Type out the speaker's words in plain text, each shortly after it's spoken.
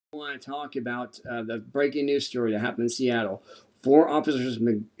I want to talk about the breaking news story that happened in Seattle. Four officers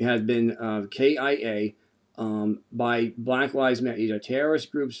have been KIA by Black Lives Matter. These are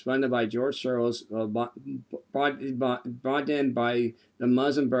terrorist groups funded by George Soros, brought in by the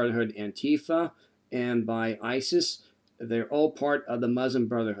Muslim Brotherhood, Antifa, and by ISIS. They're all part of the Muslim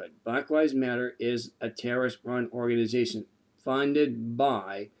Brotherhood. Black Lives Matter is a terrorist-run organization funded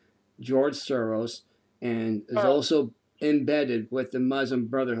by George Soros and is also embedded with the Muslim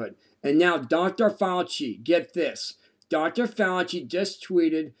Brotherhood. And now Dr. Fauci, get this. Dr. Fauci just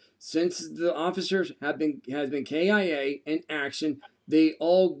tweeted, since the officers has been KIA in action, they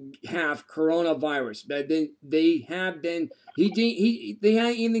all have coronavirus. They haven't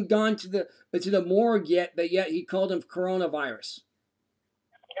even gone to the morgue yet, but yet he called them coronavirus.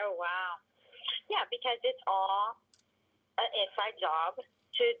 Oh wow. Yeah, because it's all an inside job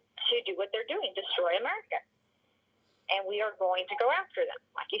to do what they're doing, destroy America. And we are going to go after them.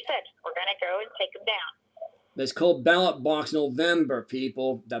 Like you said, we're going to go and take them down. It's called Ballot Box November,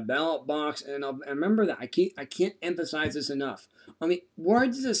 people. The ballot box, and remember that. I can't emphasize this enough. I mean, where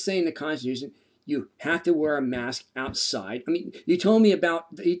does it say in the Constitution you have to wear a mask outside? I mean, you told me about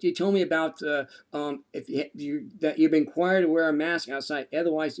if that you've been required to wear a mask outside,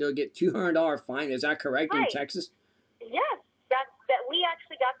 otherwise you'll get $200 fine. Is that correct in Texas? Yes, that we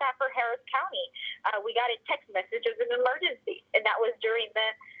actually got that for Harris County. We got a text message as an emergency, and that was during the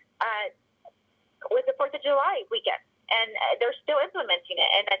 4th of July weekend. And they're still implementing it,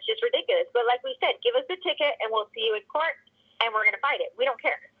 and that's just ridiculous. But like we said, give us the ticket, and we'll see you in court, and we're going to fight it. We don't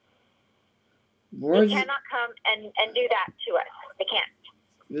care. They cannot come and do that to us. They can't.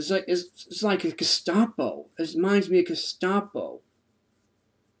 It's like a Gestapo. It reminds me of Gestapo.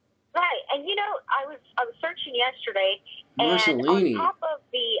 Right, and you know, I was searching yesterday, Mussolini. And on top of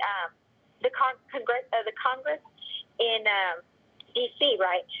the Congress in D.C.,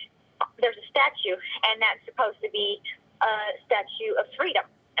 right? There's a statue, and that's supposed to be a statue of freedom.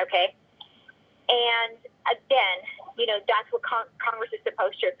 Okay, and again, you know, that's what Congress is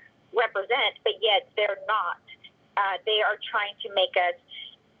supposed to represent, but yet they're not. They are trying to make us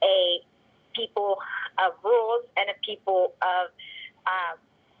a people of rules and a people of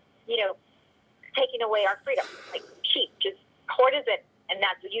you know, taking away our freedom, like sheep, just court is it, and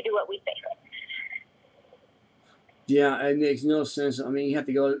that's you do what we say. Yeah, it makes no sense. I mean, you have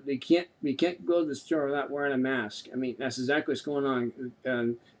to go. You can't go to the store without wearing a mask. I mean, that's exactly what's going on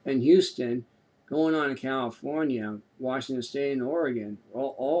in Houston, going on in California, Washington State, and Oregon.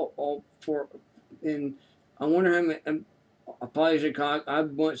 All four. And I wonder how many. Probably Chicago. I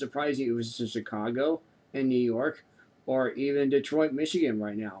wouldn't surprise you if it was in Chicago and New York, or even Detroit, Michigan,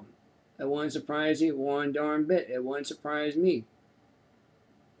 right now. It wouldn't surprise you one darn bit. It wouldn't surprise me.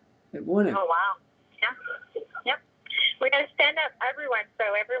 It wouldn't. Oh wow. Yeah. Yep. We're going to stand up, everyone.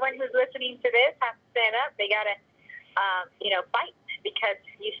 So everyone who's listening to this has to stand up. They got to, fight, because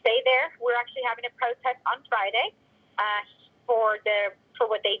you stay there. We're actually having a protest on Friday for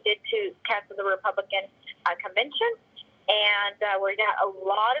what they did to cancel the Republican convention, and we got a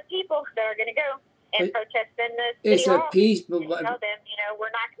lot of people that are going to go and protest in the city hall. It's a peaceful. Tell them,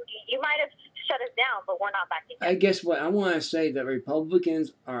 we're not. You might have shut us down, but we're not backing down. I guess what I want to say that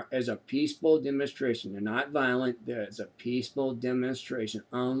Republicans are as a peaceful demonstration. They're not violent. It's a peaceful demonstration.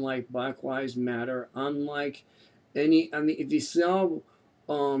 Unlike Black Lives Matter. Unlike any. I mean, if you saw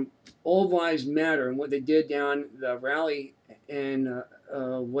All Lives Matter and what they did down the rally and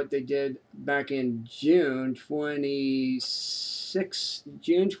what they did back in June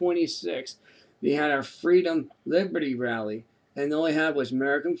 26th. They had our Freedom Liberty rally, and all they had was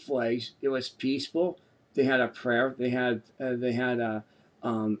American flags. It was peaceful. They had a prayer. They had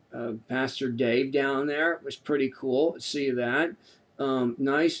Pastor Dave down there. It was pretty cool to see that.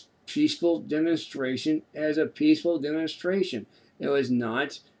 Nice peaceful demonstration as a peaceful demonstration. It was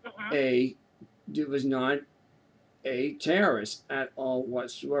not a terrorist at all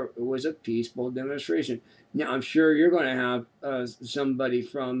whatsoever. It was a peaceful demonstration. Now I'm sure you're going to have somebody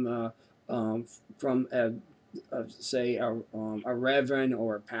from say a reverend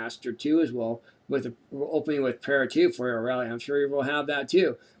or a pastor too as well, with opening with prayer too for a rally. I'm sure you will have that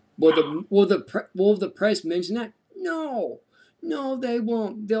too. Will the press mention that? No, they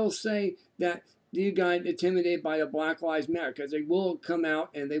won't. They'll say that you got intimidated by the Black Lives Matter, because they will come out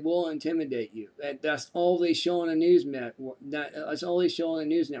and they will intimidate you. That's all they show on the news network. That's all they show on the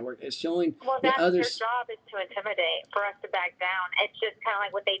news network. It's showing that's their job, is to intimidate, for us to back down. It's just kind of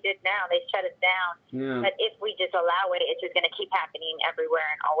like what they did now. They shut us down. Yeah. But if we just allow it, it's just going to keep happening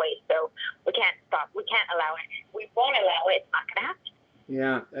everywhere and always. So we can't stop. We can't allow it. We won't allow it. It's not going to happen.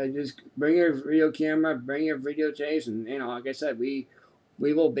 Yeah, just bring your video camera, bring your videotapes, and like I said,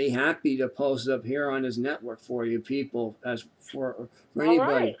 we will be happy to post up here on this network for you people, as for All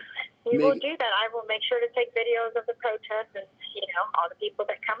anybody. right. We will do that. I will make sure to take videos of the protests and, all the people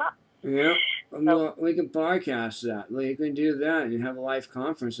that come up. Yeah, well, we can podcast that. We can do that and have a live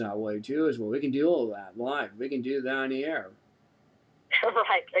conference that way too as well. We can do all that live. We can do that on the air.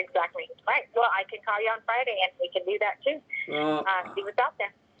 Right, exactly. Right. Well, I can call you on Friday and we can do that too. See what's out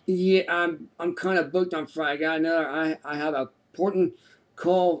there. Yeah, I'm kind of booked on Friday. I got another. I have an important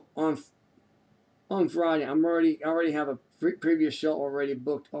call on Friday. I already have a previous show already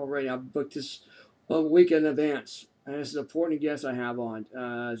booked already. I booked this a week in advance, and it's an important guest I have on.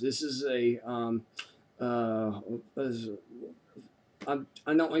 This is a I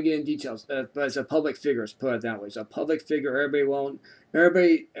don't want to get in details, but it's a public figure. Let's put it that way. It's a public figure.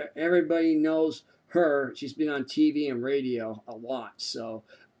 Everybody knows her. She's been on TV and radio a lot, so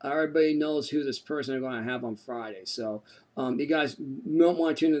everybody knows who this person is going to have on Friday. So you guys don't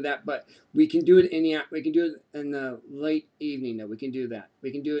want to tune into that, but we can do it in the late evening. Though we can do that. We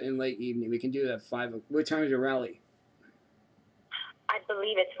can do it in late evening. We can do it at 5. What time is your rally? I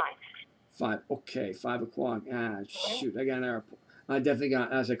believe it's 5. 5. Okay, 5 o'clock. Shoot, I got an airport. I definitely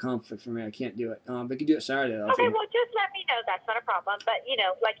got that's a conflict for me. I can't do it. We can do it Saturday though. Okay, well, just let me know. That's not a problem. But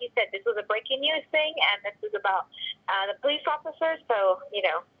like you said, this was a breaking news thing, and this is about the police officers. So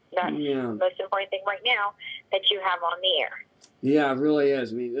that's the most important thing right now that you have on the air. Yeah, it really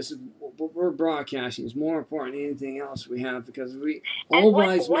is. I mean, this is what we're broadcasting is more important than anything else we have because all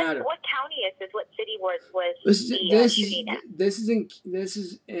lives matter. What county is this? What city was this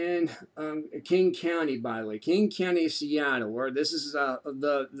is in King County, by the way. King County, Seattle, where this is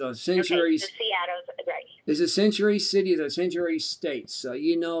the Century. Okay, Seattle's right. This is Century City, the Century States. So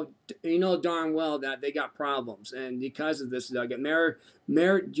you know darn well that they got problems, and because of this, they'll get Mayor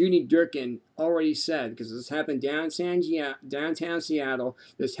Judy Durkin already said, because this happened downtown Seattle.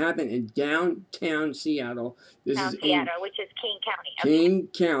 This happened in downtown Seattle. This is Seattle, which is King County. King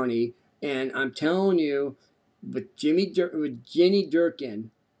County, and I'm telling you, with Jenny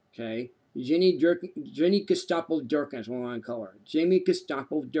Durkin, okay, Jenny Gestapo Durkin is what I want to call her. Jenny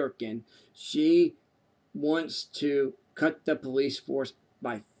Gestapo Durkin. She wants to cut the police force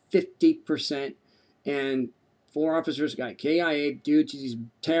by 50%, and 4 officers got KIA due to these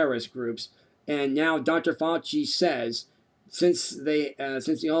terrorist groups. And now Dr. Fauci says, since the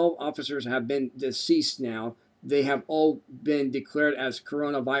all officers have been deceased now, they have all been declared as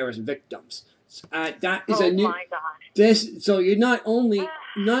coronavirus victims. That is a new. My God. So you're not only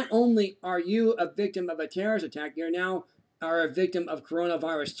are you a victim of a terrorist attack, you're now are a victim of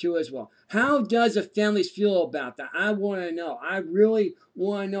coronavirus too as well. How does the families feel about that? I want to know. I really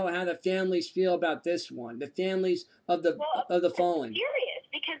want to know how the families feel about this one. The families of the fallen. Serious,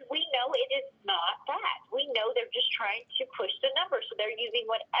 because we know it is not that. We know they're just trying to push the numbers, so they're using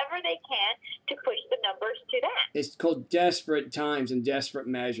whatever they can to push the numbers to that. It's called desperate times and desperate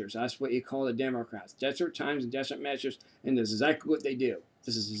measures. That's what you call the Democrats. Desperate times and desperate measures, and this is exactly what they do.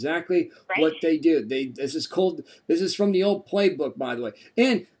 This is exactly what they do. This is from the old playbook, by the way.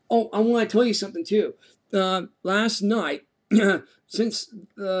 And I want to tell you something too. Last night, since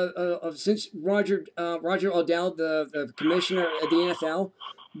Roger Odell, the commissioner of the NFL,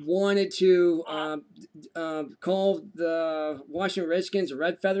 wanted to call the Washington Redskins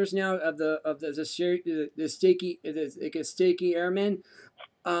Red Feathers now of the Stakey Airmen.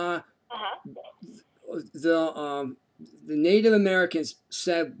 The Native Americans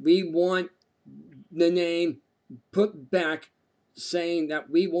said we want the name put back, saying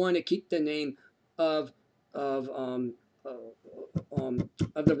that we want to keep the name of the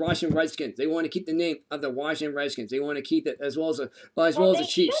Washington Redskins. They want to keep the name of the Washington Redskins. They want to keep it as well as the Chiefs. They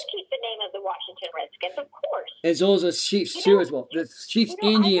should keep the name of the Washington Redskins, of course. As well as the Chiefs too, as well. The Chiefs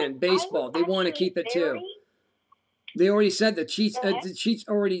Indian baseball. They want to keep it too. They already said the Chiefs. The Chiefs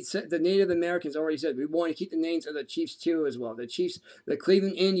already said, the Native Americans already said we want to keep the names of the Chiefs too as well. The Chiefs, the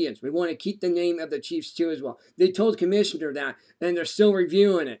Cleveland Indians, we want to keep the name of the Chiefs too as well. They told the commissioner that, and they're still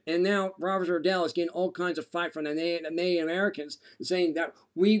reviewing it. And now Robert Odell is getting all kinds of flack from the Native Americans, saying that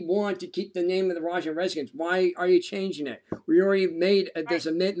we want to keep the name of the Washington Redskins. Why are you changing it? We already made this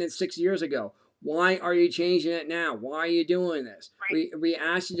amendment 6 years ago. Why are you changing it now? Why are you doing this? We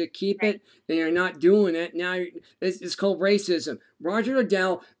asked you to keep it, and you're not doing it. Now it's called racism. Roger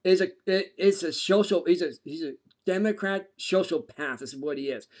Odell is a Democrat sociopath. Is what he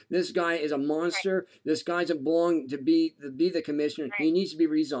is. This guy is a monster. This guy doesn't belong to be the commissioner. He needs to be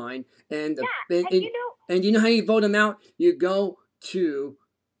resigned. And you know how you vote him out? You go to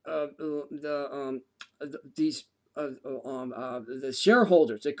the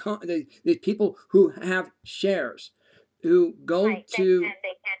shareholders, the people who have shares. who go right. to They can,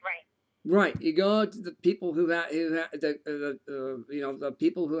 right. right. You go to the people who have the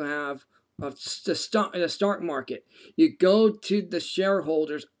people who have the stock market. You go to the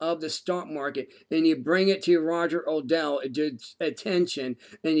shareholders of the stock market, and you bring it to Roger Odell's attention,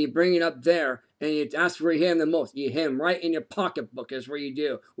 and you bring it up there, and that's where you hit him the most. You hit him right in your pocketbook, is where you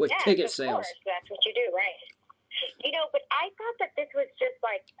do with ticket sales. Of course, that's what you do, right? But I thought that this was just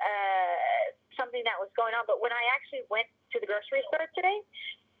like something that was going on. But when I actually went to the grocery store today,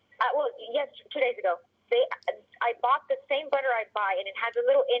 2 days ago, I bought the same butter I buy, and it has a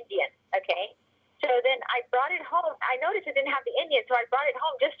little Indian, okay? So then I brought it home. I noticed it didn't have the Indian, so I brought it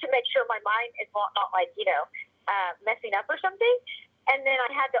home just to make sure my mind is not like, messing up or something. And then I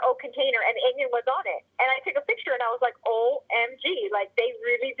had the old container, and the Indian was on it. And I took a picture, and I was like, OMG, like, they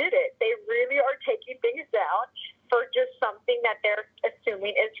really did it. They really are taking things down for just something that they're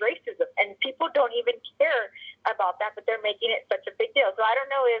assuming is racism. And people don't even care about that, but they're making it such a big deal. So I don't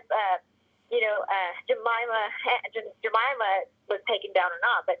know if, Jemima was taken down or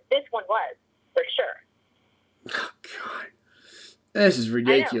not, but this one was, for sure. Oh, God. This is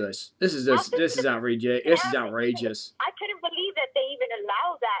ridiculous. This is outrageous. This is outrageous. I couldn't believe that they even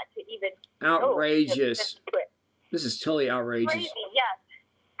allow that to even. Outrageous. This is totally outrageous. Crazy, yes.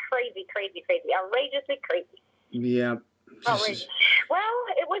 Crazy. Outrageously crazy. Yeah. Outrageous. Well,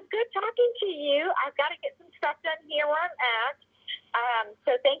 it was good talking to you. I've got to get some stuff done here where I'm at.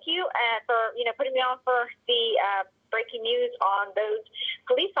 So thank you for putting me on for the breaking news on those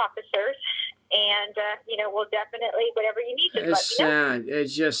police officers. And, we'll definitely, whatever you need, just let me know. Sad.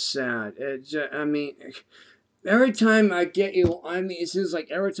 It's just sad. Every time I get you, it seems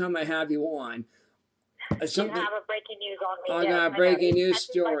like every time I have you on, something. You have a breaking news on me. I got a breaking news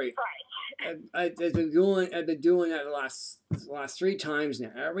story. I've been doing that the last 3 times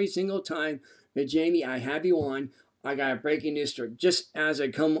now. Every single time, Jaimy, I have you on. I got a breaking news story just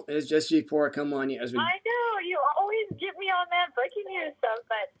before I come on you. I know you always get me on that breaking news stuff,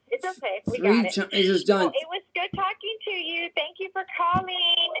 but it's okay. We got it. It's just done. Well, it was good talking to you. Thank you for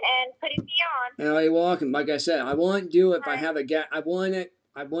calling and putting me on. You're welcome. Like I said, I won't do it if I have a guest. I wouldn't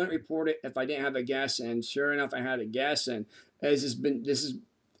report it if I didn't have a guest. And sure enough, I had a guest. And this is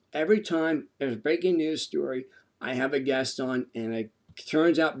every time there's a breaking news story, I have a guest on, and it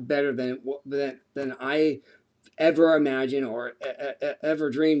turns out better than I ever imagined or ever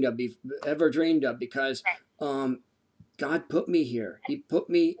dreamed of because God put me here. He put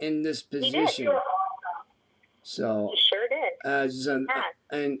me in this position. So he sure did.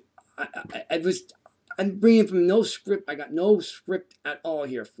 I'm bringing from no script. I got no script at all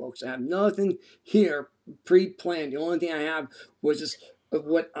here, folks. I have nothing here pre-planned. The only thing I have was just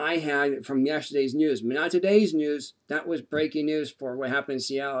what I had from yesterday's news. But not today's news. That was breaking news for what happened in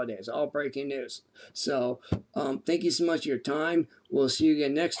Seattle today. It's all breaking news. So thank you so much for your time. We'll see you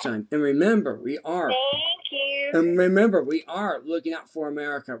again next time. And remember, we are. Thank you. And remember, we are looking out for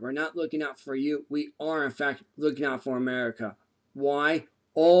America. We're not looking out for you. We are, in fact, looking out for America. Why?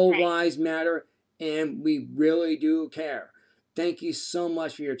 All lives matter, and we really do care. Thank you so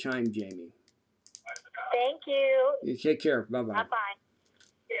much for your time, Jaimy. Thank you. You take care. Bye-bye. Bye-bye.